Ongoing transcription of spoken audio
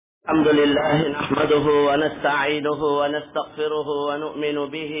الحمد لله نحمده ونستعينه ونستغفره ونؤمن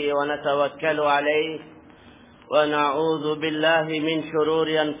به ونتوكل عليه ونعوذ بالله من شرور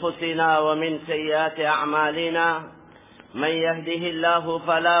أنفسنا ومن سيئات أعمالنا. من يهده الله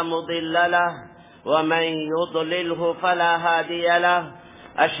فلا مضل له ومن يضلله فلا هادي له.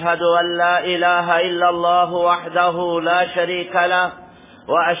 أشهد أن لا إله إلا الله وحده لا شريك له،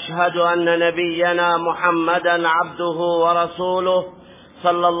 وأشهد أن نبينا محمدا عبده ورسوله،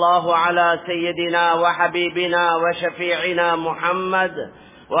 صلى الله على سيدنا وحبيبنا وشفيعنا محمد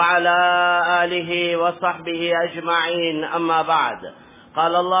وعلى آله وصحبه أجمعين. أما بعد،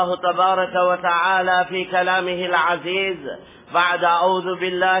 قال الله تبارك وتعالى في كلامه العزيز بعد أعوذ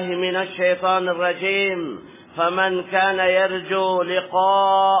بالله من الشيطان الرجيم: فمن كان يرجو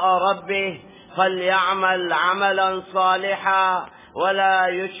لقاء ربه فليعمل عملا صالحا ولا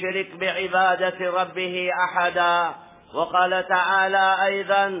يشرك بعبادة ربه أحدا. وقال تعالى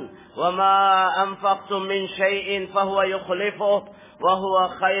أيضا: وما أنفقتم من شيء فهو يخلفه وهو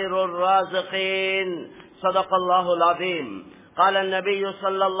خير الرازقين. صدق الله العظيم. قال النبي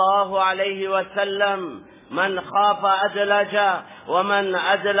صلى الله عليه وسلم: من خاف أدلج ومن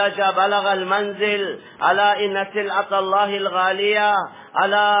أدلج بلغ المنزل. ألا إن سلعة الله الغالية،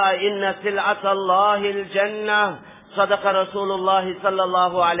 ألا إن سلعة الله الجنة. صدق رسول الله صلى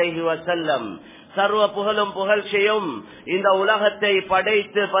الله عليه وسلم. சர்வ புகழும் புகழ்ச்சியும் இந்த உலகத்தை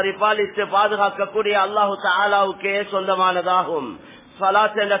படைத்து பரிபாலித்து பாதுகாக்கக்கூடிய அல்லாஹு தஆலாவுக்கே சொந்தமானதாகும்.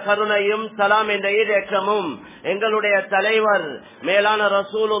 ஸலாத் என்ற கருணையும் சலாம் என்ற ஈடேற்றமும் எங்களுடைய தலைவர் மேலான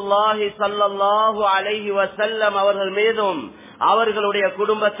ரசூலுல்லாஹி ஸல்லல்லாஹு அலைஹி வஸல்லம் அவர்கள் மீதும் அவர்களுடைய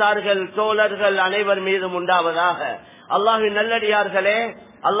குடும்பத்தார்கள் தோழர்கள் அனைவர் மீதும் உண்டாவதாக. அல்லாஹ்வின் நல்லடியார்களே,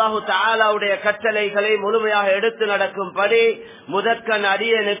 அல்லாஹு தஆலாவுடைய கட்டளைகளை முழுமையாக எடுத்து நடக்கும்படி முதற்கண்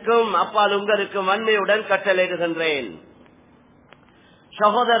அடியனுக்கும் அப்பால் உங்களுக்கும் வன்மையுடன் கட்டளையிடுகின்றேன்.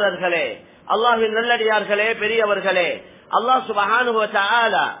 சகோதரர்களே, அல்லாஹ்வின் நல்லடியார்களே, பெரியவர்களே, அல்லாஹ் சுப்ஹானஹு வ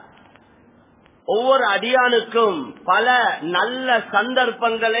தஆலா ஒவ்வொரு அடியானுக்கும் பல நல்ல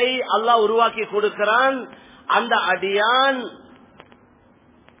சந்தர்ப்பங்களை அல்லாஹ் உருவாக்கி கொடுக்கிறான். அந்த அடியான்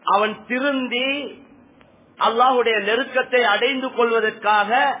அவன் திருந்தி அல்லாஹுடைய நெருக்கத்தை அடைந்து கொள்வதற்காக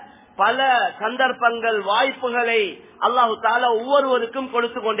பல சந்தர்ப்பங்கள் வாய்ப்புகளை அல்லாஹு தஆலா ஒவ்வொருவருக்கும்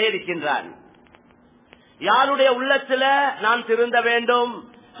கொடுத்து கொண்டே இருக்கின்றான். யாருடைய உள்ளத்துல நான் திருந்த வேண்டும்,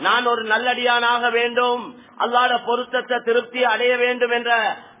 நான் ஒரு நல்லடியானாக வேண்டும், அல்லாஹ்வுடைய பொருத்தத்தை திருப்தி அடைய வேண்டும் என்ற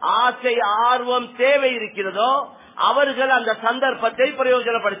ஆசை ஆர்வம் தேவை இருக்கிறதோ அவர்கள் அந்த சந்தர்ப்பத்தை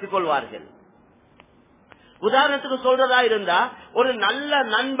பிரயோஜனப்படுத்திக் கொள்வார்கள். உதாரணத்துக்கு சொல்றதா இருந்தா, ஒரு நல்ல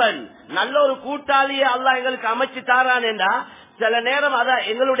நண்பன், நல்ல ஒரு கூட்டாளியை அல்லாஹ் எங்களுக்கு அமைச்சு தாரான் என்றா, சில நேரம் அத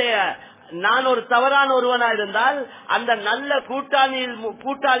எங்களுடைய நான் ஒரு தவறான ஒருவனா இருந்தால் அந்த நல்ல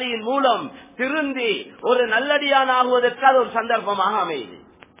கூட்டாளியின் மூலம் திருந்தி ஒரு நல்லடியான் ஆகுவதற்கு அது ஒரு சந்தர்ப்பமாக அமையுது.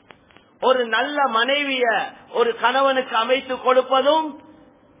 ஒரு நல்ல மனைவிய ஒரு கணவனுக்கு அமைத்து கொடுப்பதும்,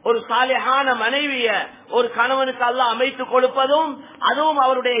 ஒரு சாலிஹான மனைவிய ஒரு கணவனுக்கு அல்லாஹ் அமைத்து கொடுப்பதும் அதுவும்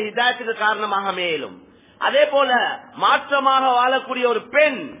அவருடைய ஹிதாயத்துக்கு காரணமாக அமையும். அதே போல மாற்றமாக வாழக்கூடிய ஒரு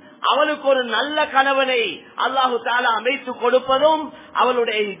பெண், அவளுக்கு ஒரு நல்ல கணவனை அல்லாஹு தஆலா அமைத்து கொடுப்பதும்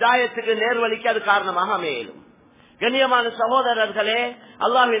அவளுடைய ஹிதாயத்துக்கு நேர்வழிக்கு அது காரணமாக அமையும். கண்ணியமான சகோதரர்களே,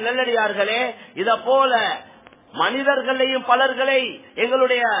 அல்லாஹ்வின் நல்லடியார்களே, இத போல மனிதர்களையும் பலர்களை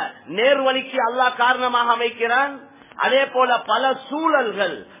எங்களுடைய நேர்வழிக்கு அல்லாஹ் காரணமாக அமைக்கிறான். அதே போல பல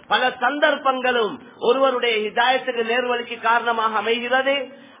சூழல்கள், பல சந்தர்ப்பங்களும் ஒருவருடைய ஹிதாயத்துக்கு நேர்வழிக்கு காரணமாக அமைகிறது.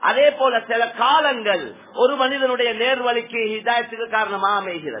 அதே போல சில காலங்கள் ஒரு மனிதனுடைய நேர்வழிக்கு ஹிதாயத்துக்கு காரணமாக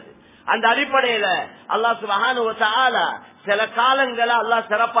அமைகிறது. அந்த அடிப்படையில அல்லாஹ் சுப்ஹானஹு வ தஆலா சில காலங்களை அல்லாஹ்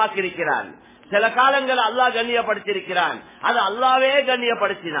சிறப்பாக்கி இருக்கிறான், சில காலங்களை அல்லாஹ் கண்ணியப்படுத்தியிருக்கிறான். அது அல்லாஹ்வே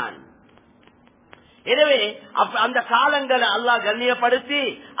கண்ணியப்படுத்தினான். எனவே அந்த காலங்களை அல்லாஹ் கண்ணியப்படுத்தி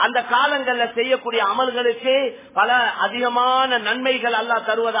அந்த காலங்கள்ல செய்யக்கூடிய அமல்களுக்கு பல அதிகமான நன்மைகள் அல்லாஹ்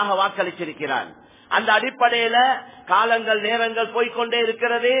தருவதாக வாக்களிச்சிருக்கிறான். அந்த அடிப்படையில காலங்கள் நேரங்கள் போய்கொண்டே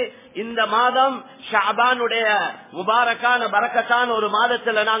இருக்கிறது. இந்த மாதம் ஷாபானுடைய முபாரக்கான பரக்கத்தான ஒரு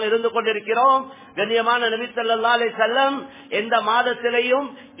மாதத்துல நாங்கள் இருந்து கொண்டிருக்கிறோம். கண்ணியமான நபி ஸல்லல்லாஹு அலைஹி வஸல்லம் எந்த மாதத்திலையும்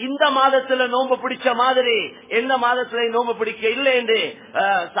இந்த மாதத்துல நோன்பு பிடிச்ச மாதிரி எந்த மாதத்திலையும் நோன்பு பிடிக்க இல்லை என்று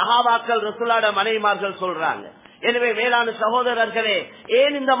சஹாபாக்கள் ரசூலுல்லாஹ்வுடைய மனைவிமார்கள் சொல்றாங்க. எனவே மேலான சகோதரர்களே,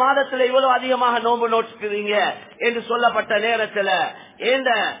 ஏன் இந்த மாதத்துல இவ்வளவு அதிகமாக நோன்பு நோட்டுக்கிறீங்க என்று சொல்லப்பட்ட நேரத்துல,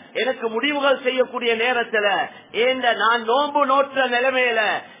 எனக்கு முடிவுகள் செய்யக்கூடிய நேரத்துல, நான் நோன்பு நோற்ற நிலைமையில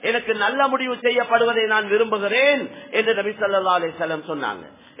எனக்கு நல்ல முடிவு செய்யப்படுவதை நான் விரும்புகிறேன் என்று நபி ஸல்லல்லாஹு அலைஹி வஸல்லம் சொன்னாங்க.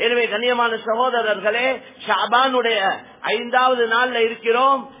 எனவே கண்ணியமான சகோதரர்களே, ஷாபானுடைய 5வது நாள்ல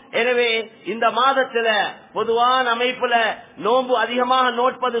இருக்கிறோம். எனவே இந்த மாதத்துல பொதுவான அமைப்புல நோன்பு அதிகமாக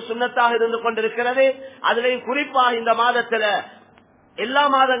நோட்பது சுன்னத்தாக இருந்து கொண்டிருக்கிறது. அதிலையும் குறிப்பாக இந்த மாதத்துல எல்லா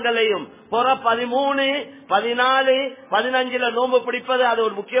மாதங்களையும் 13, 14, 15 நோன்பு பிடிப்பது அது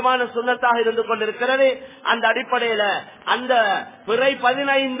ஒரு முக்கியமான சுன்னத்தாக இருந்து கொண்டிருக்கிறது. அந்த அடிப்படையில அந்த பிறை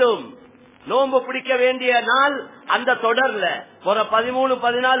 15 நோன்பு பிடிக்க வேண்டிய நாள் அந்த தொடர்ல 13,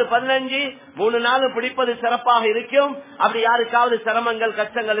 14, 15 3 நாளும் பிடிப்பது சிறப்பாக இருக்கும். அப்படி யாருக்காவது சிரமங்கள்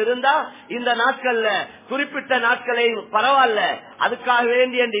கஷ்டங்கள் இருந்தா இந்த நாட்கள்ல குறிப்பிட்ட நாட்களை பரவாயில்ல அதுக்காக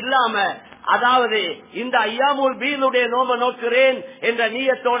வேண்டிய இல்லாம, அதாவது இந்த ஐயாமுல் பீலுடைய நோன்பை நோக்கிறேன் என்ற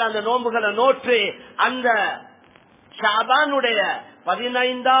நீயத்தோடு அந்த நோன்புகளை நோற்று அந்த ஷாபானுடைய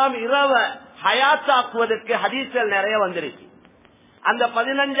 15ஆம் இரவை ஹயாத்தாக்குவதற்கு ஹதீஸ்கள் நிறைய வந்திருக்கு. அந்த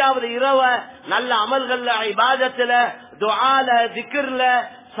 15வது இரவை நல்ல அமல்கள்ல, இபாதத்துல, துஆல, திக்ர்ல,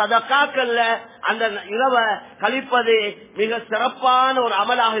 சதகாக்கள்ல அந்த இரவை கழிப்பது மிக சிறப்பான ஒரு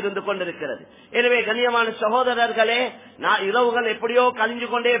அமலாக இருந்து கொண்டிருக்கிறது. எனவே கண்ணியமான சகோதரர்களே, இரவுகள் எப்படியோ கழிஞ்சு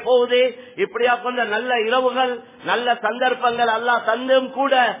கொண்டே போகுது. இப்படியா கொண்ட நல்ல இரவுகள் நல்ல சந்தர்ப்பங்கள் அல்லாஹ் தந்தும்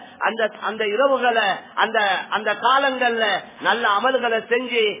கூட அந்த இரவுகளை அந்த காலங்கள்ல நல்ல அமல்களை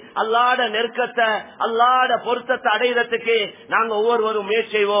செஞ்சு அல்லாஹ்ட நெருக்கத்தை அல்லாஹ்ட பொருத்தத்தை அடைகிறதுக்கு நாங்க ஒவ்வொருவரும்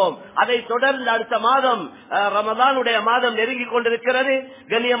முயற்சி செய்வோம். அதை தொடர்ந்து அடுத்த மாதம் ரமதானுடைய மாதம் நெருங்கி கொண்டிருக்கிறது.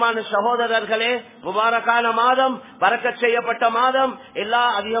 கண்ணியமான சகோதரர்களே, முபாரக்கான மாதம், பரக்கத் செய்யப்பட்ட மாதம், எல்லா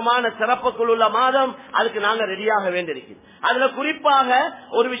அதிகமான சிறப்புக்குள் உள்ள மாதம். அதுக்கு நாங்க ரெடியாக வேண்டியிருக்கிறோம். அதுல குறிப்பாக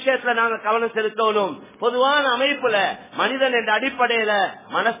ஒரு விஷயத்துல நாங்க கவனம் செலுத்தணும். பொதுவான அமைப்புல மனிதன் என்ற அடிப்படையில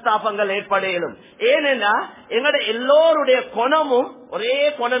மனஸ்தாபங்கள் ஏற்படையிலும். ஏனென்றா எங்கட எல்லோருடைய குணமும் ஒரே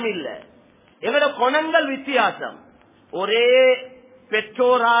குணம் இல்ல. எங்கட குணங்கள் வித்தியாசம். ஒரே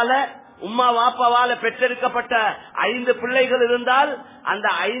பெற்றோரால உம்மா வாப்பாவால பெற்றெடுக்கப்பட்ட 5 பிள்ளைகள் இருந்தால் அந்த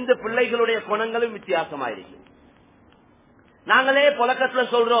 5 பிள்ளைகளுடைய குணங்களும் வித்தியாசமாயிருக்கு. நாங்களே புழக்கத்துல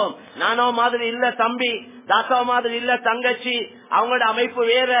சொல்றோம், நானோ மாதிரி இல்ல தம்பி, தாத்தா மாதிரி இல்ல தங்கச்சி, அவங்களோட அமைப்பு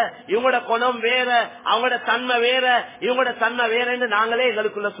வேற, இவங்களோட குணம் வேற, அவங்களோட தன்மை வேற, இவங்களோட தன்மை வேற என்று நாங்களே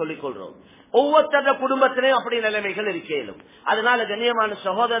எங்களுக்குள்ள சொல்லிக் கொள்றோம். ஒவ்வொருத்தர குடும்பத்திலையும் அப்படி நிலைமைகள் இருக்கேனும். அதனால கண்ணியமான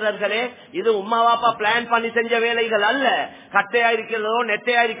சகோதரர்களே, இது உம்மா வாப்பா பிளான் பண்ணி செஞ்ச வேலைகள் அல்ல. கட்டையா இருக்கிறதோ,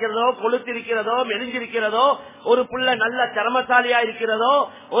 நெட்டையா இருக்கிறதோ, கொளுத்திருக்கிறதோ, மெலிஞ்சிருக்கிறதோ, ஒரு புள்ள நல்ல திறமசாலியா இருக்கிறதோ,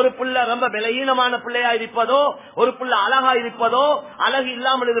 ஒரு புள்ள ரொம்ப பலகீனமான பிள்ளையா இருப்பதோ, ஒரு புள்ள அழகா இருப்பதோ, அழகு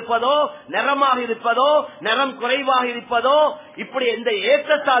இல்லாமல் இருப்பதோ, நிறமாக இருப்பதோ, நிறம் குறைவாக இருப்பதோ, இப்படி இந்த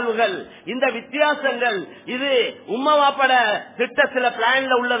ஏற்றத்தாழ்வுகள், இந்த வித்தியாசங்கள் இது உம்மா வாப்பட திட்டத்தில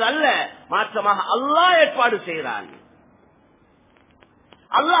பிளான்ல உள்ளது அல்ல. மாற்றமாக அல்லாஹ் ஏற்பாடு செய்கிறான்.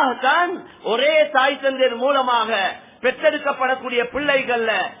 அல்லாஹ் தான் ஒரே தாய் தந்தையர் மூலமாக பெற்றெடுக்கப்படக்கூடிய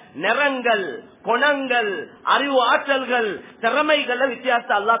பிள்ளைகள்ல நிறங்கள், குணங்கள், அறிவு ஆற்றல்கள், திறமைகள்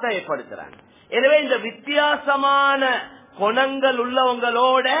வித்தியாசத்தை அல்லாஹ் தான் ஏற்படுத்துறான். எனவே இந்த வித்தியாசமான குணங்கள்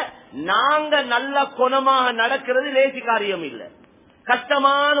உள்ளவங்களோட நாங்க நல்ல குணமாக நடக்கிறது லேசி காரியம் இல்ல,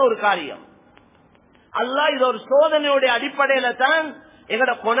 கஷ்டமான ஒரு காரியம். அல்லாஹ் இது ஒரு சோதனையுடைய அடிப்படையில தான்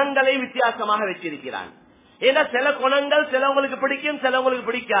எங்கட குணங்களை வித்தியாசமாக வச்சிருக்கிறான். ஏன்னா சில குணங்கள் சிலவங்களுக்கு பிடிக்கும், சிலவங்களுக்கு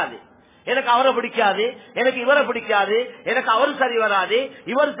பிடிக்காது. எனக்கு அவரை பிடிக்காது, எனக்கு இவரை பிடிக்காது, எனக்கு அவர் சரி வராது,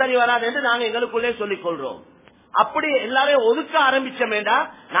 இவர் சரி வராது என்று நாங்க எங்களுக்குள்ளே சொல்லிக் கொள்றோம். அப்படி எல்லாரையும் ஒதுக்க ஆரம்பிச்சோமேண்டா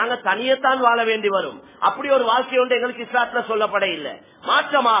நாங்க தனியத்தான் வாழ வேண்டி வரும். அப்படி ஒரு வாழ்க்கை ஒன்று எங்களுக்கு இஸ்லாத்துல சொல்லப்பட இல்லை.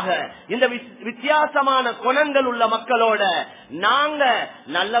 மாற்றமாக இந்த வித்தியாசமான குணங்கள் உள்ள மக்களோட நாங்க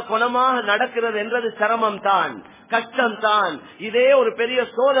நல்ல குணமாக நடக்கிறது என்றது சிரமம் தான், கஷ்டம் தான், இதே ஒரு பெரிய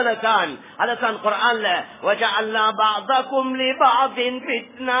சோதனை தான். அதான் குர்ஆன்ல வஜஅல்னா பஅதகும் லிபஅதின்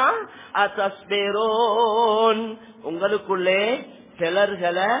ஃபித்னா அத்தஸ்பிரூன், உங்களுக்குள்ளே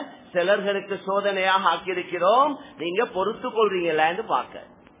சிலர்களுக்கு சோதனையாக ஆக்கியிருக்கிறோம், நீங்க பொறுத்து கொள்றீங்களா என்று பார்க்க.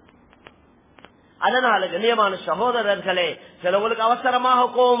 அதனால கண்ணியமான சகோதரர்களே, சிலவங்களுக்கு அவசரமாக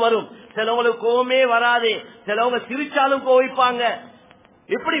கோபம் வரும், சிலவங்களுக்கு கோபமே வராது, சிலவங்க சிரிச்சாலும் கோவிப்பாங்க.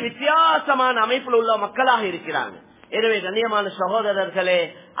 இப்படி வித்தியாசமான அமைப்பில் உள்ள மக்களாக இருக்கிறாங்க. எனவே கண்ணியமான சகோதரர்களே,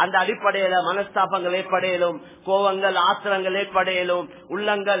 அந்த அடிப்படையில மனஸ்தாபங்கள் ஏற்படையிலும், கோவங்கள் ஆத்திரங்கள் ஏற்படையிலும்,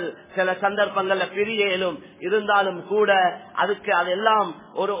 உள்ளங்கள் சில சந்தர்ப்பங்கள்ல பிரியலும் இருந்தாலும் கூட அதுக்கு அதெல்லாம்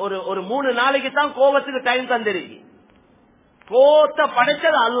ஒரு 3 நாளைக்கு தான் கோபத்துக்கு டைம் தந்திருக்கு. கோபத்தை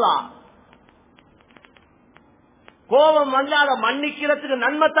படைச்சது அல்லாஹ். கோபம் வந்து அதை மன்னிக்கிறதுக்கு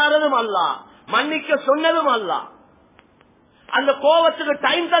நன்மை தாரதும் அல்லாஹ், மன்னிக்க சொன்னதும் அல்லாஹ், அந்த கோபத்துக்கு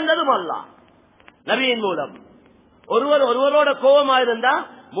டைம் தந்ததும் அல்லாஹ். நபியின் மூலம் ஒருவரோட கோபமா இருந்தா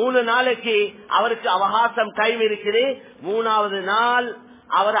 3 நாளைக்கு அவருக்கு அவகாசம் டைம் இருக்குது. 3வது நாள்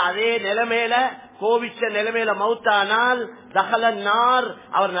அவர் அதே நிலைமையில கோவிச்ச நிலைமையில மௌத்தானால் தஹலன் நார்,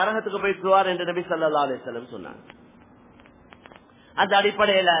 அவர் நரகத்துக்கு போயிடுவார் என்று நபி ஸல்லல்லாஹு அலைஹி வஸல்லம் சொன்னாங்க. அந்த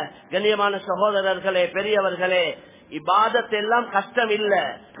அடிப்படையில கண்ணியமான சகோதரர்களே, பெரியவர்களே, இபாதத் எல்லாம் கஷ்டம் இல்ல.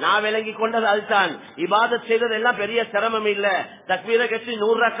 நான் விளங்கி கொண்டது அதுதான். இபாதத் செய்வது எல்லாம் பெரிய சிரமம் இல்ல. தக்பீரை கட்டி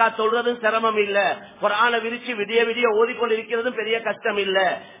 100 ரக்காத் சொல்றதும் சிரமம் இல்ல. குர்ஆனை விரிச்சு விடிய விடிய ஓதிக்கொண்டிருக்கிறதும் பெரிய கஷ்டம் இல்ல.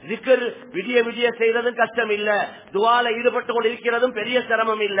 திக்ர் விடிய விடிய செய்யறதும் கஷ்டம் இல்ல. துஆல ஈடுபட்டு கொண்டிருக்கிறதும் பெரிய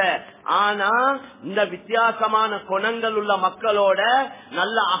சிரமம் இல்ல. ஆனா இந்த வித்தியாசமான குணங்கள் உள்ள மக்களோட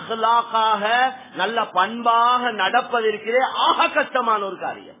நல்ல அஹ்லாக்காக நல்ல பண்பாக நடப்பதற்கிறே ஆக கஷ்டமான ஒரு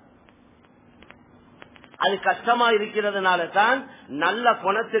காரியம். அது கஷ்டமா இருக்கிறதுனால தான் நல்ல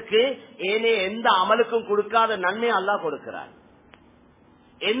குணத்துக்கு ஏனே எந்த அமலுக்கும் கொடுக்காத நன்மை அல்லாஹ் கொடுக்கிறார்.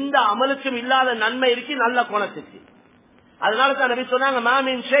 எந்த அமலுக்கும் இல்லாத நன்மை இருக்கு நல்ல குணத்துக்கு. அதனால தான் நபி சொன்னாங்க, மா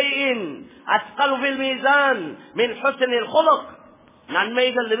மின் ஷைஇன் அஸ்கலு ஃபில் மீசான் மின் ஹுஸ்னில் குலுக்.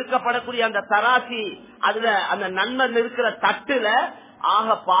 நன்மைகள் நிறுக்கப்படக்கூடிய அந்த தராசி, அதுல அந்த நன்மை இருக்கிற தட்டுல ஆக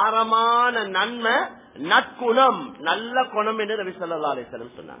பாரமான நன்மை நற்குணம், நல்ல குணம் என்று நபி ஸல்லல்லாஹு அலைஹி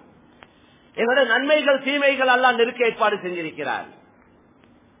வஸல்லம் சொன்னாங்க. எங்களுடைய நன்மைகள் தீமைகள் எல்லாம் நெருக்க ஏற்பாடு செஞ்சிருக்கிறார்.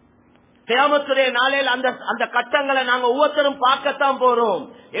 கியாமத்துடைய நாளையில் அந்த கட்டங்களை நாங்க ஒவ்வொருத்தரும் பார்க்கத்தான் போறோம்.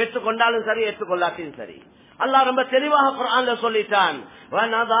 ஏற்றுக்கொண்டாலும் சரி, ஏற்றுக்கொள்ளாட்டியும் சரி. அல்லாஹ் ரொம்ப தெளிவாக குர்ஆன்ல சொல்லிட்டான்,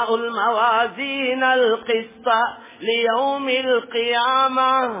 வனதஉல் மவாஸீனல் கிஸ்த லியௌமில்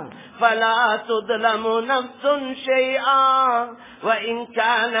கியாமா ஃபலா துத்லமு நஃப்ஸுன் ஷைஆ وإن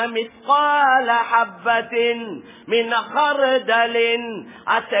كان مثقال حبة من خردل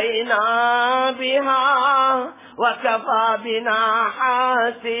أتينا بها وكفى بنا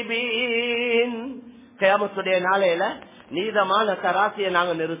حاسبين. கியாமத்துடைய நாளையில நீதமான தராசியை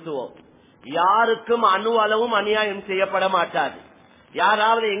நாங்க நிறுத்துவோம். யாருக்கும் அணு அளவும் அநியாயம் செய்யப்பட மாட்டாது.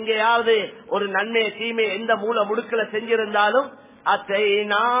 யாராவது எங்கேயாவது ஒரு நன்மை தீமை எந்த மூல முடுக்கல செஞ்சிருந்தாலும்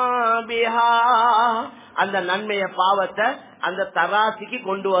அத்தைனா பிஹா, அந்த நன்மைய பாவத்தை அந்த தராசிக்கு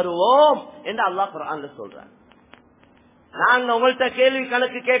கொண்டு வருவோம் என்று அல்லாஹ் குர்ஆன்ல சொல்றார். நாங்க உங்கள்கிட்ட கேள்வி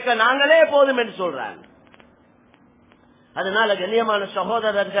கணக்கு கேட்க நாங்களே போதும் என்று சொல்றாங்க. அதனால கண்ணியமான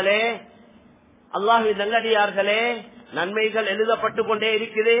சகோதரர்களே, அல்லாஹ்வின் நல்லடியார்களே, நன்மைகள் எழுதப்பட்டு கொண்டே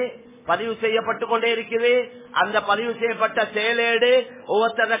இருக்குது, பதிவு செய்யப்பட்டு கொண்டே இருக்குது. அந்த பதிவு செய்யப்பட்ட செயலேடு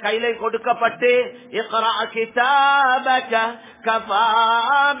ஒவ்வொருத்தர கையில கொடுக்கப்பட்டு இக்ரா கிதாபக கஃபா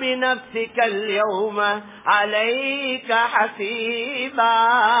பினஃப்ஸிகல் யௌம அலைக ஹஸீபா.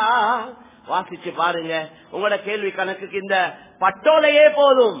 வாசிச்சு பாருங்க, உங்களோட கேள்வி கணக்குக்கு இந்த பட்டோலையே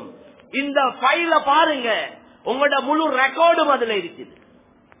போதும். இந்த ஃபைல பாருங்க, உங்களோட முழு ரெக்கார்டும் அதுல இருக்குது.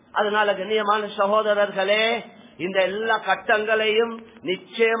 அதனால கண்ணியமான சகோதரர்களே, இந்த எல்லா கட்டங்களையும்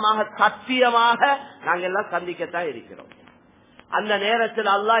நிச்சயமாக சத்தியமாக நாங்கள் எல்லாம் சந்திக்கத்தான் இருக்கிறோம். அந்த நேரத்தில்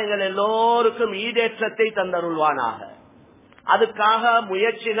அல்லாஹ் எங்கள் எல்லோருக்கும் ஈடேற்றத்தை தந்தருள்வானாக. அதுக்காக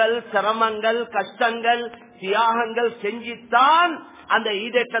முயற்சிகள், சிரமங்கள், கஷ்டங்கள், தியாகங்கள் செஞ்சுத்தான் அந்த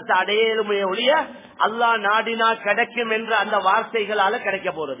ஈடேற்றத்தை அடையலுமே ஒழிய அல்லாஹ் நாடினா கிடைக்கும் என்ற அந்த வார்த்தைகளால கிடைக்க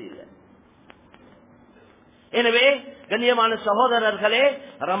போறது இல்லை. எனவே கண்ணியமான சகோதரர்களே,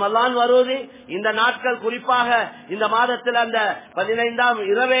 ரமலான் வருவது, இந்த நாட்கள் குறிப்பாக இந்த மாதத்தில் அந்த 15ஆம்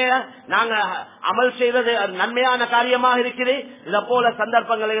இரவே நாங்க அமல் செய்வது நன்மையான காரியமாக இருக்குது. இத போல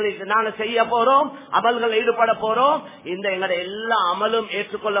சந்தர்ப்பங்களை நாங்க செய்ய போறோம், அமல்கள் ஈடுபட போறோம். இந்த எங்களோட எல்லா அமலும்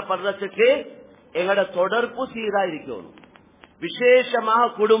ஏற்றுக்கொள்ளப்படுறதுக்கு எங்களோட தொடர்பு சீரா இருக்கணும்.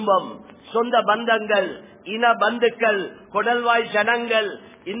 விசேஷமாக குடும்பம், சொந்த பந்தங்கள், இன பந்துக்கள், கொடல்வாய் ஜனங்கள்,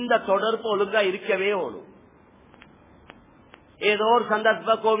 இந்த தொடர்பு ஒழுங்கா இருக்கவே வேணும். ஏதோ ஒரு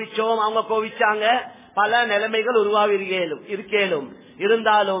சந்தர்ப்பம் கோவிச்சோம், அவங்க கோவிச்சாங்க, பல நிலைமைகள் உருவாகி இருக்கேனும்.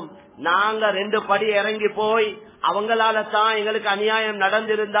 இருந்தாலும் நாங்க 2 படி இறங்கி போய் அவங்களால தான் எங்களுக்கு அநியாயம்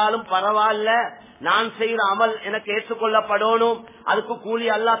நடந்திருந்தாலும் பரவாயில்ல, நான் செய்யற அமல் எனக்கு ஏற்றுக்கொள்ளப்படணும், அதுக்கு கூலி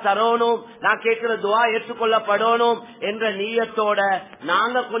அல்லாஹ் தரணும், நான் கேட்கிற துஆ ஏற்றுக்கொள்ளப்படணும் என்ற நீயத்தோட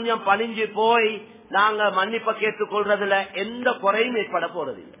நாங்க கொஞ்சம் பணிஞ்சு போய் நாங்க மன்னிப்பை கேட்டுக்கொள்றதுல எந்த குறையும் ஏற்பட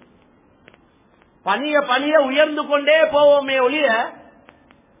போறதில்லை. பணிய பணிய உயர்ந்து கொண்டே போவோமே ஒழிய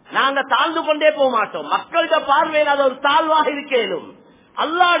நாங்க தாழ்ந்து கொண்டே போக மாட்டோம். மக்களோட பார்வையில் அது ஒரு தாழ்வாக இருக்கேனும்,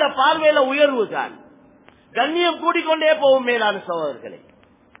 அல்லாஹ்வுடைய பார்வையில உயர்வு தான். கண்ணியம் கூடிக்கொண்டே போவோம். மேலான சகோதரர்களே,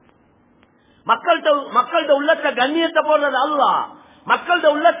 மக்களோட உள்ளத்துல கண்ணியத்தை போடுறது அல்லாஹ், மக்களோட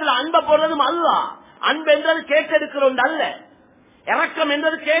உள்ளத்துல அன்பை போடுறதும் அல்லாஹ். அன்பு என்றது கேட்டு எடுக்கிற ஒன்று அல்ல, இரக்கம்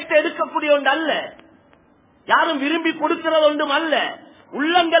என்றது கேட்டு எடுக்கக்கூடிய ஒன்று அல்ல, யாரும் விரும்பி கொடுக்கிறது ஒன்றும் அல்ல.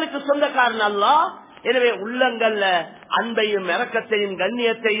 உள்ளங்களுக்கு சொந்தக்காரன் அல்லாஹ். எனவே உள்ளங்கள்ல அன்பையும் இரக்கத்தையும்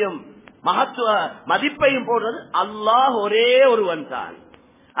கண்ணியத்தையும் மகத்துவ மதிப்பையும் போடுறது அல்லாஹ் ஒரே ஒருவன் தான்.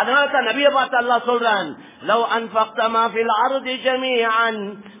 அதனால தான் நபியை பார்த்து அல்லாஹ் சொல்றான், லவ் அன்ஃபக்த மா ஃபில் அர்தி ஜமீஅன்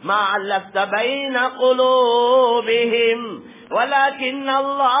மா அல்லஃப்த பைன குலூபிஹிம் வலக்கின்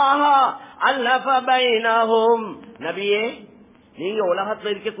அல்லாஹ் அல்லஃப பைனஹும். நபியே, நீங்க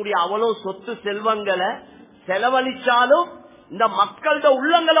உலகத்தில் இருக்கக்கூடிய அவ்வளவு சொத்து செல்வங்களை செலவழிச்சாலும் இந்த மக்களோட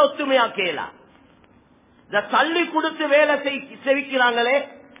உள்ளங்களை ஒத்துமையாக்கலாம். தள்ளி கொடுத்து வேலை செய்கிறாங்களே,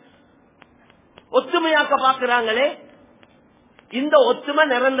 ஒத்துமையாக்க பாக்குறாங்களே, இந்த ஒத்துமை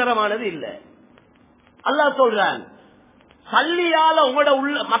நிரந்தரமானது இல்ல. அல்லாஹ் சொல்றான், சல்லியால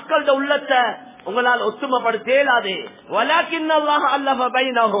உங்களோட மக்களோட உள்ளத்தை உங்களால் ஒத்துமைப்படுத்தேலாதே. வலாக்கின்னல்லாஹ் அல்லஃப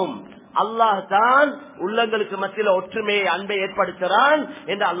பைனஹும், அல்லாஹ் தான் உள்ளங்களுக்கு மத்தியில ஒற்றுமையை அன்பை ஏற்படுத்துறான்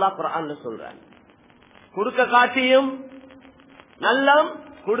என்று அல்லாஹ் குர்ஆன்ல சொல்றான். கொடுக்க காட்டியும் நல்லம்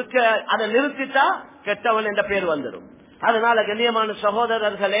கொடுக்க அதை நிறுத்திட்டா கெட்டவன் என்ற பேர் வந்துடும். அதனால கண்ணியமான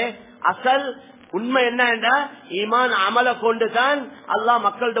சகோதரர்களே, அசல் உண்மை என்ன, ஈமான் அமல கொண்டுதான் அல்லாஹ்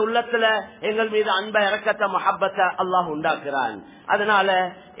மக்களோட உள்ளத்துல எங்கள் மீது அன்பை இறக்கத்தை மஹப்பத்தை அல்லாஹ் உண்டாக்குறான். அதனால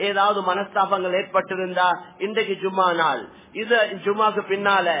ஏதாவது மனஸ்தாபங்கள் ஏற்பட்டிருந்தா இன்றைக்கு ஜும்மா நாள், இது ஜும்மாக்கு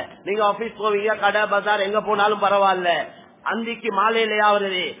பின்னால நீங்க ஆபீஸ் போவீங்க, கடை பஜார் எங்க போனாலும் பரவாயில்ல, அன்றைக்கு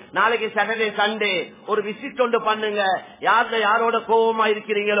மாலையிலேயாவது நாளைக்கு சாட்டர்டே சண்டே ஒரு விசிட் ஒன்று பண்ணுங்க. யாரோட கோபமா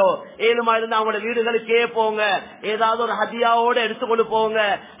இருக்கிறீங்களோ ஏழுமா இருந்தா அவங்களோட வீடுகளுக்கே போங்க, ஏதாவது ஒரு ஹதியாவோட எடுத்துக்கொண்டு போங்க.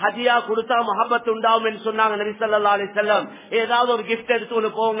 ஹதியா கொடுத்தா மஹப்பத் உண்டாகும் என்று சொன்னாங்க நபி ஸல்லல்லாஹு அலைஹி வஸல்லம். ஏதாவது ஒரு கிஃப்ட்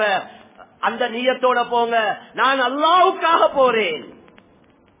எடுத்துக்கொண்டு போங்க, அந்த நியத்தோட போங்க, நான் அல்லாஹ்வுக்காக போறேன்.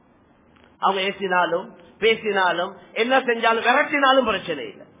 அவங்க ஏசினாலும் பேசினாலும் என்ன செஞ்சாலும் விரட்டினாலும் பிரச்சனை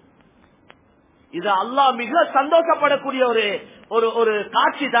இல்லை. இது அல்லாஹ் மிக சந்தோஷப்படக்கூடிய ஒரு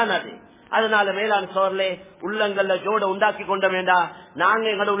காட்சி தான் அது. அதனால மேலான சோர்லே உள்ளங்கள்ல ஜோட உண்டாக்கி கொண்ட வேண்டாம், நாங்க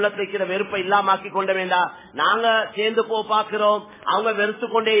எங்களோட உள்ளத்துல இருக்கிற வெறுப்பை இல்லாமக்கி கொண்ட வேண்டாம். நாங்க சேர்ந்து பாக்குறோம், அவங்க வெறுத்து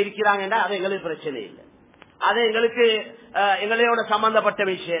கொண்டே இருக்கிறாங்கன்னா அது எங்களுக்கு பிரச்சனை இல்லை, அது எங்களுக்கு எங்களோட சம்பந்தப்பட்ட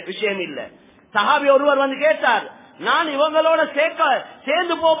விஷயம் இல்லை. சஹாபி ஒருவர் வந்து கேட்டார், நான் இவங்களோட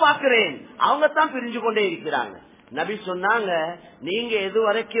சேர்ந்து பாக்குறேன், அவங்க தான் பிரிஞ்சு கொண்டே இருக்கிறாங்க. நபி சொன்னாங்க, நீங்க எது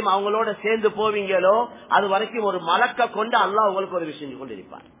வரைக்கும் அவங்களோட சேர்ந்து போவீங்களோ அது வரைக்கும் ஒரு மலக்க கொண்டு அல்லாஹ் உங்களுக்கு ஒரு விஷயம்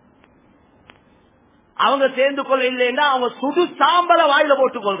கொண்டிருப்பார். அவங்க சேர்ந்து கொள்ள இல்லைன்னா அவங்க சுடு சாம்பல வாயில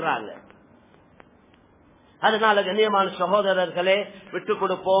போட்டுக் கொள்றாங்க. அதனால கண்ணியமான சகோதரர்களே, விட்டு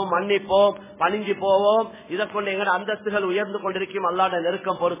கொடுப்போம், மன்னிப்போம், பணிஞ்சு போவோம். இதை கொண்டு எங்க அந்தஸ்துகள் உயர்ந்து கொண்டிருக்கும், அல்லாஹ்வுடைய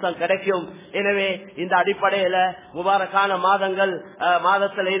நெருக்கம் பொருத்தம் கிடைக்கும். எனவே இந்த அடிப்படையில முபாரக்கான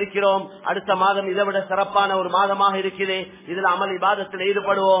மாதத்தில் இருக்கிறோம். அடுத்த மாதம் இதை விட சிறப்பான ஒரு மாதமாக இருக்குது. இதுல அமல் இபாதத்தில்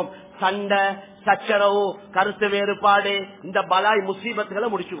ஈடுபடுவோம். சண்டை சச்சரவு கருத்து வேறுபாடு இந்த பலாய் முசீபத்துகளை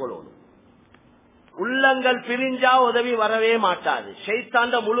முடிச்சு கொள்வோம். உள்ளங்கள் பிரிஞ்சா உதவி வரவே மாட்டாது.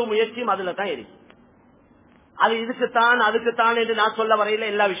 ஷைத்தாண்ட முழு முயற்சியும் அதுல தான் இருக்கு. அது இதுக்குத்தான் அதுக்குத்தான் என்று நான் சொல்ல வரையில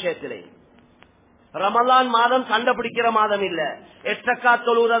எல்லா விஷயத்திலையும். ரமலான் மாதம் கண்டுபிடிக்கிற மாதம் இல்ல. 8 ரக்காத்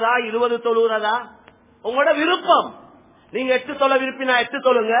தொழுறதா 20 தொழுறதா உங்களோட விருப்பம். நீங்க 8 தொலை விரும்பினா 8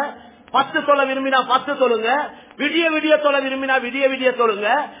 தொழுங்க, 10 தொலை விரும்பினா 10 தொழுங்க, விடிய தொலை விரும்பினா விடிய தொழுங்க.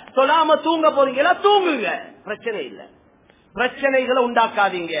 தொழாம தூங்க போறீங்களா தூங்குங்க, பிரச்சனை இல்ல. பிரச்சனைகளை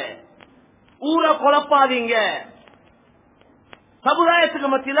உண்டாக்காதீங்க, ஊரை குழப்பாதீங்க, சமுதாயத்துக்கு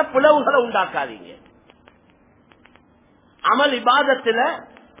மத்தியில பிளவுகளை உண்டாக்காதீங்க. அமல் இபாதத்துல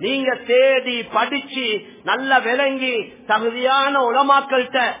நீங்க தேடி படிச்சு நல்ல விளங்கி தகுதியான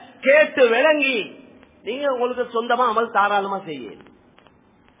உலமாக்கள்கிட்ட கேட்டு விளங்கி நீங்க உங்களுக்கு சொந்தமா அமல் தாராளமா செய்ய.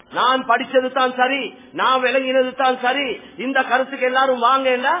 நான் படிச்சது தான் சரி, நான் விளங்கினது தான் சரி, இந்த கருத்துக்கு எல்லாரும்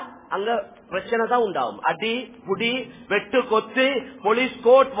வாங்கன்னா அங்க பிரச்சனை தான் உண்டாகும். அடி புடி வெட்டு கொத்து போலீஸ்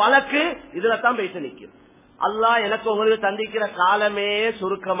கோர்ட் வழக்கு இதுல தான் பேச நிற்கும். அல்லாஹ் எனக்கு உங்களுக்கு தந்திக்கிற காலமே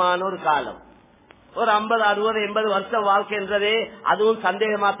சுருக்கமான ஒரு காலம். ஒரு 50, 60, 80 வருஷம் வாழ்க்கை என்றதே அதுவும்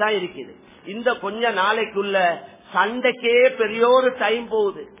சந்தேகமா தான் இருக்குது. இந்த கொஞ்ச நாளைக்குள்ள சண்டைக்கே பெரிய ஒரு டைம்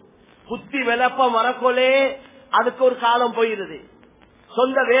போகுது. புத்தி விளப்பம் வரக்கோலே அதுக்கு ஒரு காலம் போயிருது.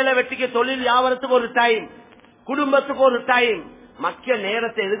 சொந்த வேலை வெட்டிக்கு தொழில் வியாபாரத்துக்கு ஒரு டைம், குடும்பத்துக்கு ஒரு டைம். மக்கிய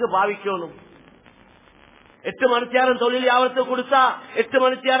நேரத்தை எதுக்கு பாவிக்கணும்? 8 மணி நேரம் தொழில் வியாபாரத்துக்கு கொடுத்தா, 8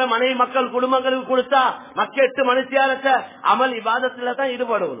 மணி நேரம் மனைவி மக்கள் குடும்பங்களுக்கு கொடுத்தா, மக்க 8 மணி நேரத்தை அமல் இபாதத்துல தான்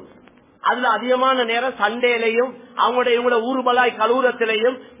ஈடுபடணும். அதுல அதிகமான நேரம் சண்டையிலையும் அவங்களுடைய ஊர்வலாய்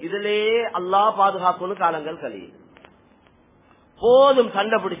கலூரத்திலையும் இதுலயே அல்லாஹ் பாதுகாக்கணும் காலங்கள் கழியுது. போதும்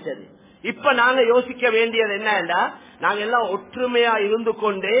சண்டை பிடிச்சது. இப்ப நாங்க யோசிக்க வேண்டியது என்னன்னா, நாங்க எல்லாம் ஒற்றுமையா இருந்து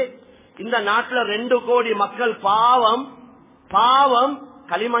கொண்டு இந்த நாட்டுல 2 கோடி மக்கள் பாவம்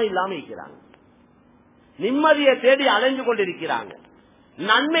களிமா இல்லாம இருக்கிறாங்க, நிம்மதியை தேடி அலைஞ்சு கொண்டிருக்கிறாங்க,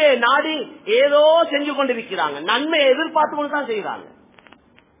 நன்மையை நாடி ஏதோ செஞ்சு கொண்டிருக்கிறாங்க, நன்மையை எதிர்பார்த்து கொண்டுதான் செய்யறாங்க.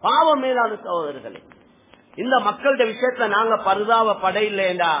 பாவம் மேலான சகோதரர்களே, இந்த மக்களுடைய விஷயத்துல நாங்க பரிதாப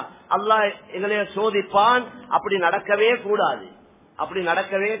படையில்லைண்டா அல்லாஹ் எங்களைய சோதிப்பான். அப்படி நடக்கவே கூடாது, அப்படி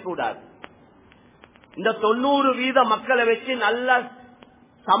நடக்கவே கூடாது. இந்த 90% மக்களை வச்சு நல்லா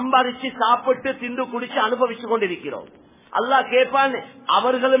சம்பாதிச்சு சாப்பிட்டு திண்டு குடிச்சு அனுபவிச்சு கொண்டிருக்கிறோம். அல்லாஹ் கேட்பான்,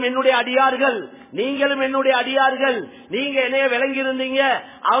 அவர்களும் என்னுடைய அடியார்கள், நீங்களும் என்னுடைய அடியார்கள். நீங்க என்னைய விளங்கி இருந்தீங்க,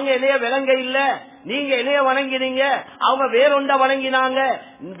 அவங்க என்னைய விளங்க இல்ல. நீங்க என்னைய வணங்கினீங்க, அவங்க வேறொண்ட வணங்கினாங்க.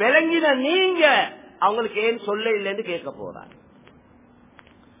 விளங்கின நீங்க அவங்களுக்கு ஏன் சொல்ல இல்லைன்னு கேட்க போறாங்க.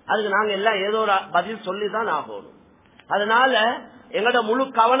 அதுக்கு நாங்க எல்லாம் ஏதோ ஒரு பதில் சொல்லிதான் ஆகணும். அதனால எங்களோட முழு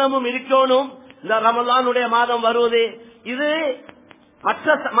கவனமும் இருக்கணும். இந்த ரமலானுடைய மாதம் வருவது இது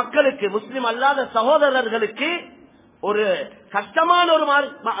மற்ற மக்களுக்கு, முஸ்லிம் அல்லாத சகோதரர்களுக்கு ஒரு கஷ்டமான ஒரு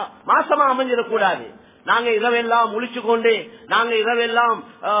மாசமா அமைஞ்சிடக்கூடாது. நாங்க இரவெல்லாம் முழிச்சு கொண்டு, நாங்க இரவெல்லாம்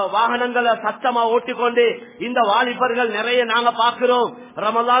வாகனங்களை சத்தமா ஓட்டிக்கொண்டு, இந்த வாலிபர்கள் நிறைய நாங்க பாக்குறோம்.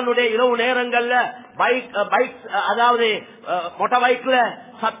 ரமலானுடைய இரவு நேரங்கள்ல பைக் அதாவது மொட்டை பைக்ல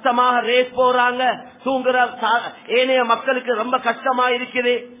சத்தமாக ரேஸ் போறாங்க. தூங்குற ஏனைய மக்களுக்கு ரொம்ப கஷ்டமா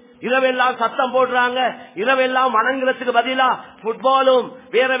இருக்குது. இரவெல்லாம் சத்தம் போடுறாங்க. இரவெல்லாம் வணங்குறதுக்கு பதிலா புட்பாலும்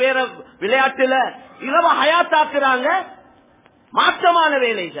வேற வேற விளையாட்டுல இரவ ஹயாத்தாக்குறாங்க. மாற்றமான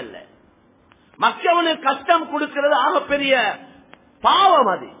வேலைகள்ல மக்களுக்கு கஷ்டம் கொடுக்கிறது ஆகப்பெரிய பாவம்.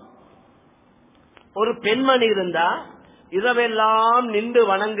 அது ஒரு பெண்மணி இருந்தா இரவெல்லாம் நின்று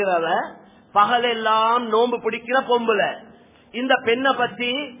வணங்குறவ, பகலெல்லாம் நோன்பு பிடிக்கிற பொம்புல. இந்த பெண்ணை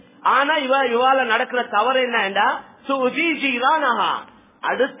பத்தி ஆனா இவால நடக்கிற தவறு என்னடா,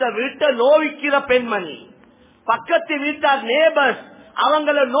 அடுத்த வீட்டை நோவிக்கிற பெண்மணி, பக்கத்து வீட்டார் நேபர்ஸ்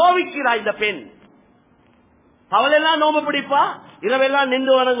அவங்கள நோவிக்கிறா இந்த பெண். அவளெல்லாம் நோம்பு பிடிப்பா, இரவெல்லாம்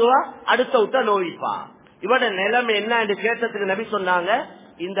நின்று வணங்குவா, அடுத்த விட்ட நோவிப்பா. இவட நிலைமை என்ன என்று கேட்டதுக்கு நபி சொன்னாங்க,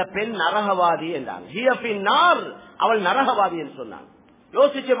 இந்த பெண் நரகவாதி என்றாங்க. அவள் நரகவாதி என்று சொன்னாங்க.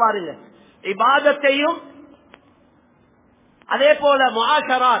 யோசிச்சு பாருங்க. இபாதத்தையும் அதே போல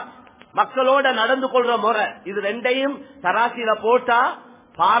முஆஷராத் மக்களோட நடந்து கொள்ற முறை, இது ரெண்டையும் தராசில போட்டா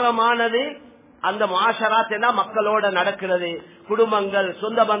பாரமானது. அந்த முஆஷராத் எல்லாம் மக்களோட நடக்கிறது, குடும்பங்கள்,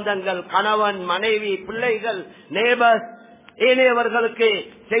 சொந்த பந்தங்கள், கணவன் மனைவி, பிள்ளைகள், நேபர்ஸ், ஏனையவர்களுக்கு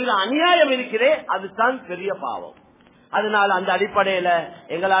செய்த அநியாயம் இருக்கிறே, அதுதான் பெரிய பாவம். அதனால அந்த அடிப்படையில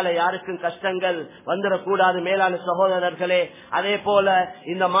எங்களால யாருக்கும் கஷ்டங்கள் வந்துடக்கூடாது மேலான சகோதரர்களே. அதே போல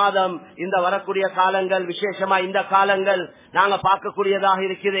இந்த மாதம், இந்த வரக்கூடிய காலங்கள், விசேஷமா இந்த காலங்கள் நாங்க பார்க்கக்கூடியதாக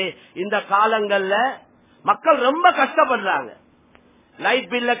இருக்குது. இந்த காலங்கள்ல மக்கள் ரொம்ப கஷ்டப்படுறாங்க. லைட்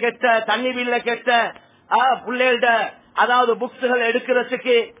பில்ல கெட்ட, தண்ணி பில்ல கெட்ட, பிள்ளைகள அதாவது புக்ஸ்கள்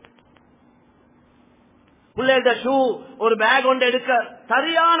எடுக்கிறதுக்கு, பிள்ளைகள ஷூ ஒரு பேக் ஒன்று எடுக்க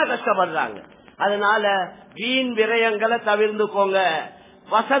சரியான கஷ்டப்படுறாங்க. அதனால வீண் விரயங்களை தவிர்த்துக்கோங்க.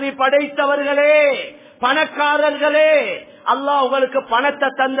 வசதி படைத்தவர்களே, பணக்காரர்களே, அல்லாஹ் உங்களுக்கு பணத்தை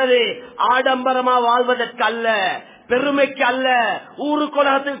தந்தது ஆடம்பரமா வாழ்வதற்கு அல்ல, பெருமைக்கு அல்ல, ஊரு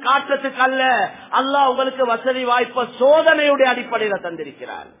குலகத்தில் காட்டுறதுக்கு அல்ல. அல்லாஹ் உங்களுக்கு வசதி வாய்ப்ப சோதனையுடைய அடிப்படையில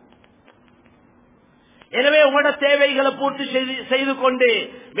தந்திருக்கிறார். எனவே உங்களோட தேவைகளை பூர்த்தி செய்து கொண்டு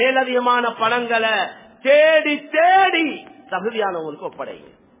மேலதிகமான பணங்களை தேடி தேடி தகுதியானவங்களுக்கு ஒப்படைங்க.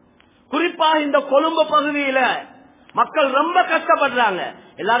 குறிப்பாக இந்த கொழும்பு பகுதியில மக்கள் ரொம்ப கஷ்டப்படுறாங்க.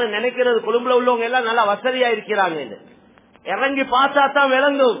 எல்லாரும் நினைக்கிறது கொழும்புல உள்ளவங்க எல்லாம் நல்லா வசதியா இருக்கிறாங்க. இறங்கி பார்த்தா தான்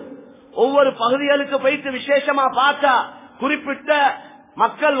விளங்கும். ஒவ்வொரு பகுதிகளுக்கு போயிட்டு விசேஷமா பார்த்தா குறிப்பிட்ட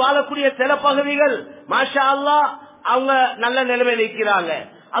மக்கள் வாழக்கூடிய சில பகுதிகள் மாஷா அல்லாஹ் அவங்க நல்ல நிலைமையில இருக்கிறாங்க.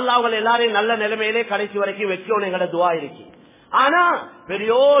 அல்லாஹ் அவங்க எல்லாரையும் நல்ல நிலைமையிலே கடைசி வரைக்கும் வைக்கணும் எங்கட துவா இருக்கு. ஆனா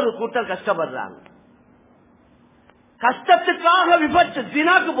பெரியோரு கூட்டம் கஷ்டப்படுறாங்க. கஷ்டத்துக்காக விபத்து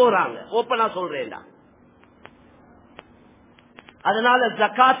ஜினாக்கு போறாங்க. ஓப்பனா சொல்றேன். அதனால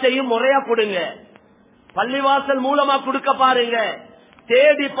ஜக்காத்தையும் முறையா கொடுங்க. பள்ளிவாசல் மூலமா கொடுக்க பாருங்க.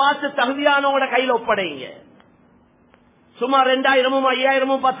 தேடி பார்த்து தகுதியானவங்களோட கையில ஒப்படைங்க. சுமார் 2000,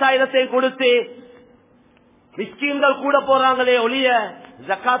 5000, 10,000 கொடுத்து மிஸ்கீன்கள் கூட போறாங்களே ஒழிய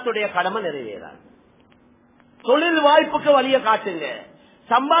ஜக்காத்துடைய கடமை நிறைவேறாது. தொழில் வாய்ப்புக்கு வழிய காட்டுங்க.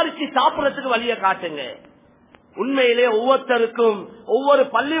 சம்பாதிச்சு சாப்பிடறதுக்கு வழிய காட்டுங்க. உண்மையிலே ஒவ்வொருத்தருக்கும் ஒவ்வொரு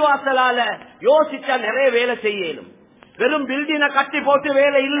பள்ளிவாசலால யோசிச்சா நிறைய வேலை செய்யணும். வெறும் பில்டிங்க கட்டி போட்டு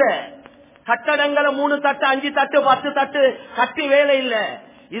வேலை இல்ல. கட்டடங்களை 3 தட்டு 5 தட்டு 10 தட்டு கட்டி வேலை இல்ல.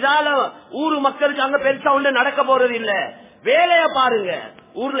 இதால ஊரு மக்களுக்கு அங்க பெருசா ஒன்று நடக்க போறது இல்ல. வேலைய பாருங்க.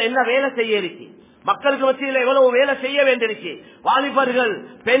 ஊர்ல என்ன வேலை செய்ய இருக்கு, மக்களுக்கு மத்தியில் எவ்வளவு வேலை செய்ய வேண்டியிருக்கு. வாலிபர்கள்,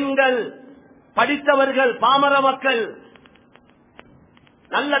 பெண்கள், படித்தவர்கள், பாமர மக்கள்,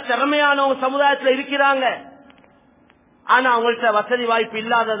 நல்ல திறமையான சமுதாயத்தில் இருக்கிறாங்க. ஆனா அவங்கள்ட்ட வசதி வாய்ப்பு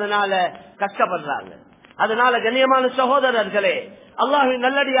இல்லாததுனால கஷ்டப்படுறாங்க. அதனால கண்ணியமான சகோதரர்களே, அல்லாஹ்வின்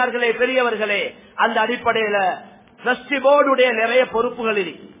நல்லடியார்களே, பெரியவர்களே, அந்த அடிப்படையில ட்ரஸ்டி போர்டுடைய நிறைய பொறுப்புகள்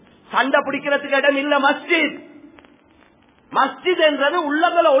இருக்கு. சண்டை பிடிக்கிறதுக்கு இடம் இல்ல. மஸ்ஜித் மஸ்ஜித் என்றது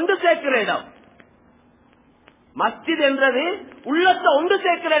உள்ளங்களை ஒன்று சேர்க்கிற இடம். மஸ்ஜித் என்றது உள்ளத்தை ஒன்று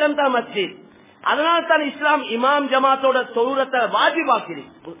சேர்க்கிற இடம் தான் மஸ்ஜித். அதனால தான் இஸ்லாம் இமாம் ஜமாத்தோட தொழுறத்தை வாஜிபாக்கி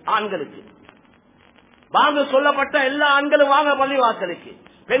ஆண்களுக்கு. வாங்க சொல்லப்பட்ட எல்லா ஆண்களும் வாங்க பள்ளிவாசலுக்கு.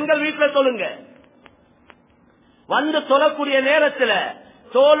 பெண்கள் வீட்டுல தொழுங்க. வந்து தொழக்கூடிய நேரத்தில்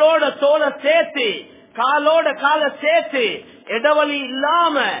தோளோட தோளை சேர்த்து காலோட கால சேர்த்து இடவழி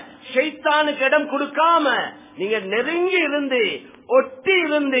இல்லாம ஷைத்தானுக்கு இடம் கொடுக்காம நீங்க நெருங்கி இருந்து ஒட்டி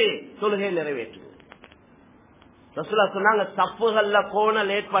இருந்து தொழுகை நிறைவேற்று. ரசூலா சொன்னாங்க, தப்புகள்ல கோணல்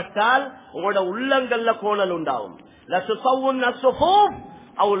ஏற்பட்டால் உங்களோட உள்ளங்கள்ல கோணல் உண்டாகும்.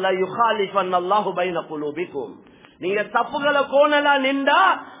 நீங்க தப்புகளை கோணலா நின்றா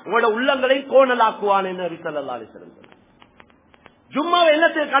உங்களோட உள்ளங்களை கோணலாக்குவான் என்று நபி ஸல்லல்லாஹு அலைஹி வஸல்லம். ஜும்மாவை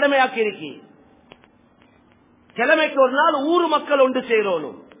என்னத்துக்கு கடமையாக்கி இருக்கி? கிழமைக்கு ஒரு நாள் ஊர் மக்கள் ஒன்று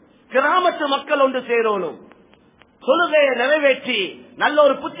சேரணும், கிராமத்து மக்கள் ஒன்று சேரணும், தொழுகையை நிறைவேற்றி நல்ல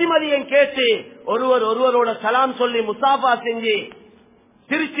ஒரு புத்திமதியை கேட்டு ஒருவரோட சலாம் சொல்லி முசாஃபா செஞ்சு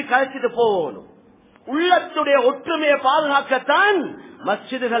திருச்சி கழிச்சிட்டு போகணும். உள்ளத்துடைய ஒற்றுமையை பாதுகாக்கத்தான்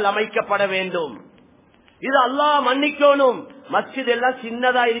மஸ்ஜிதுகள் அமைக்கப்பட வேண்டும். இது அல்லாஹ் மன்னிக்கணும். மஸ்ஜித் எல்லாம்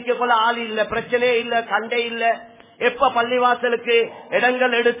சின்னதா இருக்க போல ஆள் இல்ல, பிரச்சனையே இல்ல, கண்டே இல்ல. எப்ப பள்ளிவாசலுக்கு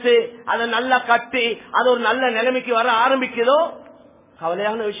இடங்கள் எடுத்து அதை நல்லா கட்டி அது ஒரு நல்ல நிலைமைக்கு வர ஆரம்பிக்குதோ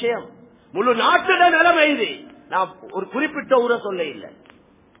கவலையான விஷயம். முழு நாட்டுட நிலைமை இது. நான் ஒரு குறிப்பிட்ட ஊரை சொல்ல இல்லை.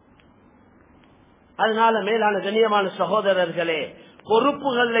 அதனால மேலான கண்ணியமான சகோதரர்களே,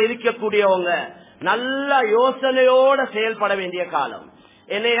 பொறுப்புகள்ல இருக்கக்கூடியவங்க நல்ல யோசனையோட செயல்பட வேண்டிய காலம்.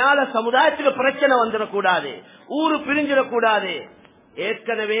 என்னையால சமுதாயத்துக்கு பிரச்சனை வந்துடக்கூடாது, ஊரு பிரிஞ்சிடக்கூடாது.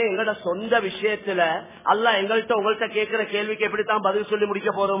 ஏற்கனவே எங்களோட சொந்த விஷயத்துல அல்லாஹ் எங்கள்கிட்ட உங்கள்கிட்ட கேட்கிற கேள்விக்கு எப்படித்தான் பதில் சொல்லி முடிக்க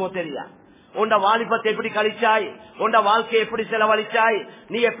போறோமோ தெரியா. உண்ட வாலிபத்தை எப்படி கழிச்சாய், உண்ட வாழ்க்கையை எப்படி செலவழிச்சாய்,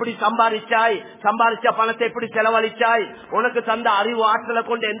 நீ எப்படி சம்பாதிச்ச பணத்தை எப்படி செலவழிச்சாய், உனக்கு தந்த அறிவு ஆற்றலை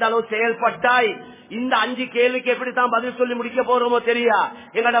கொண்டு எந்த அளவு செயல்பட்டாய், இந்த 5 கேள்விக்கு எப்படித்தான் பதில் சொல்லி முடிக்க போறோமோ தெரியா.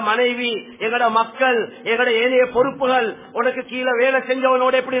 எங்கட மனைவி, எங்கட மக்கள், எங்கட ஏனைய பொறுப்புகள், உனக்கு கீழே வேலை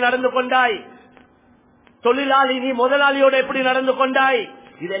செஞ்சவனோட எப்படி நடந்து கொண்டாய், தொழிலாளி நீ முதலாளியோட எப்படி நடந்து கொண்டாய்,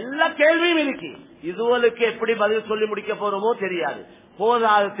 இதெல்லாம் கேள்வியும் இருக்கு. இதுவளுக்கு எப்படி பதில் சொல்லி முடிக்க போறோமோ தெரியாது.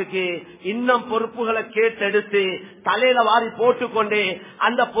 போதாதத்துக்கு இன்னும் பொறுப்புகளை கேட்டெடுத்து தலையில வாரி போட்டுக்கொண்டு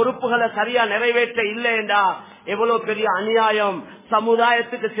அந்த பொறுப்புகளை சரியா நிறைவேற்ற இல்லைண்டா எவ்வளவு பெரிய அநியாயம்,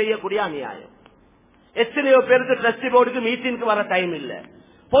 சமுதாயத்துக்கு செய்யக்கூடிய அநியாயம். எத்தனையோ பேருக்கு ட்ரஸ்டி போர்டுக்கு மீட்டிங்க்கு வர டைம் இல்ல,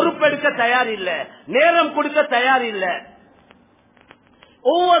 பொறுப்பெடுக்க தயார் இல்ல, நேரம் கொடுக்க தயார் இல்ல.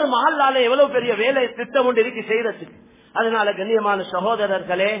 ஒவ்வொரு மஹல்லால எவ்வளவு பெரிய வேலை திட்டம் ஒன்று இருக்கு செய்யறதுக்கு. அதனால கண்ணியமான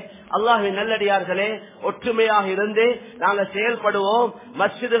சகோதரர்களே, அல்லாஹ்வின் நல்லடியார்களே, ஒற்றுமையாக இருந்து நாங்க செயல்படுவோம்,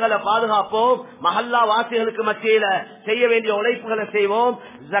 மஸ்ஜிதுகளை பாதுகாப்போம், மஹல்லா வாசிகளுக்கு மத்தியில செய்ய வேண்டிய உழைப்புகளை செய்வோம்,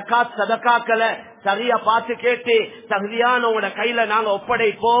 ஜகாத் சதகாக்களை சரியா பார்த்து கேட்டு தகுதியானவங்களோட கையில நாங்க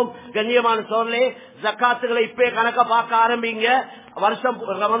ஒப்படைப்போம். கண்ணியமான சோழர்களே, ஜகாத்துகளை இப்பே கணக்க பார்க்க ஆரம்பிங்க. வருஷம்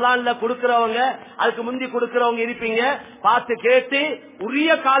ரமலான்ல கொடுக்கிறவங்க, அதுக்கு முந்தி கொடுக்கிறவங்க இருப்பீங்க, பார்த்து கேட்டு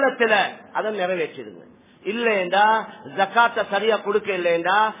உரிய காலத்துல அதை நிறைவேற்றிடுங்க. இல்லைண்டா ஜக்காத்த சரியா கொடுக்க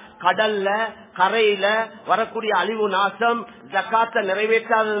இல்லைண்டா கடல்ல கரையில வரக்கூடிய அழிவு நாசம் ஜக்காத்த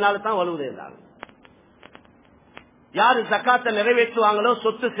நிறைவேற்றாததுனால தான் வலுவுதான். யாரு ஜக்காத்த நிறைவேற்றுவாங்களோ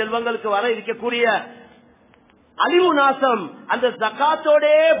சொத்து செல்வங்களுக்கு வர இருக்கக்கூடிய அழிவு நாசம் அந்த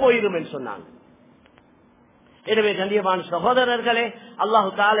ஜக்காத்தோடே போயிடும் என்று சொன்னாங்க. எனவே கண்ணியமான சகோதரர்களே, அல்லாஹு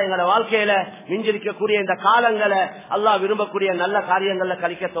தஆலா எங்களோட வாழ்க்கையில மிஞ்சிருக்கக்கூடிய இந்த காலங்களை அல்லாஹ் விரும்பக்கூடிய நல்ல காரியங்கள்ல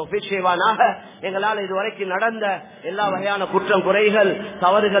கழிக்க தௌஃபீக் செய்வானாக. எங்களால் இதுவரைக்கும் நடந்த எல்லா வகையான குற்றம் குறைகள்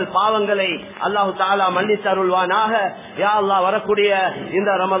தவறுகள் பாவங்களை அல்லாஹு தஆலா மன்னித்து அருள்வானாக. யா அல்லாஹ் வரக்கூடிய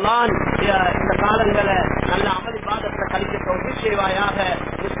இந்த ரமலான் இந்த காலங்களை நல்ல அமல் இபாதத்தை கழிக்க தௌஃபீக் செய்வாயாக.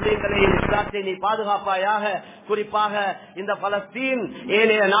 முஸ்லிம்களையும் இஸ்லாத்தை நீ பாதுகாப்பாயாக. குறிப்பாக இந்த பலஸ்தீன்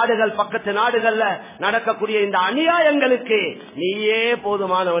ஏனைய நாடுகள் பக்கத்து நாடுகள்ல நடக்கக்கூடிய இந்த அநியாயங்களுக்கு நீயே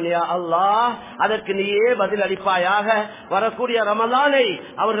போதுமானவன் யா அல்லாஹ். அதற்கு நீயே பதில் அளிப்பாயாக. வரக்கூடிய ரமலானை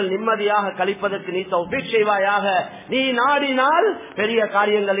அவர்கள் நிம்மதியாக கழிப்பதற்கு நீ தௌஃபீக் செய்வாயாக. நீ நாடினால் பெரிய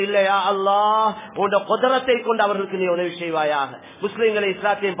காரியங்கள் இல்லையா அல்லாஹ். உன் குதரத்தை கொண்டு அவர்களுக்கு நீ உதவி செய்வாயாக. முஸ்லிம்களை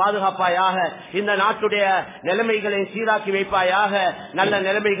இஸ்லாத்தையும் பாதுகாப்பாயாக. இந்த நாட்டுடைய நிலைமைகளை சீராக்கி வைப்பாயாக. நல்ல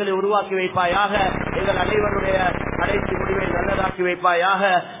நிலைமைகளை உருவாக்கி வைப்பாயாக. எங்கள் அனைவருடைய கடைசி முடிவை நல்லதாக்கி வைப்பாயாக.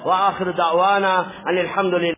 வ ஆகிரு தஅவானா அனில் ஹம்துலில்லாஹ்.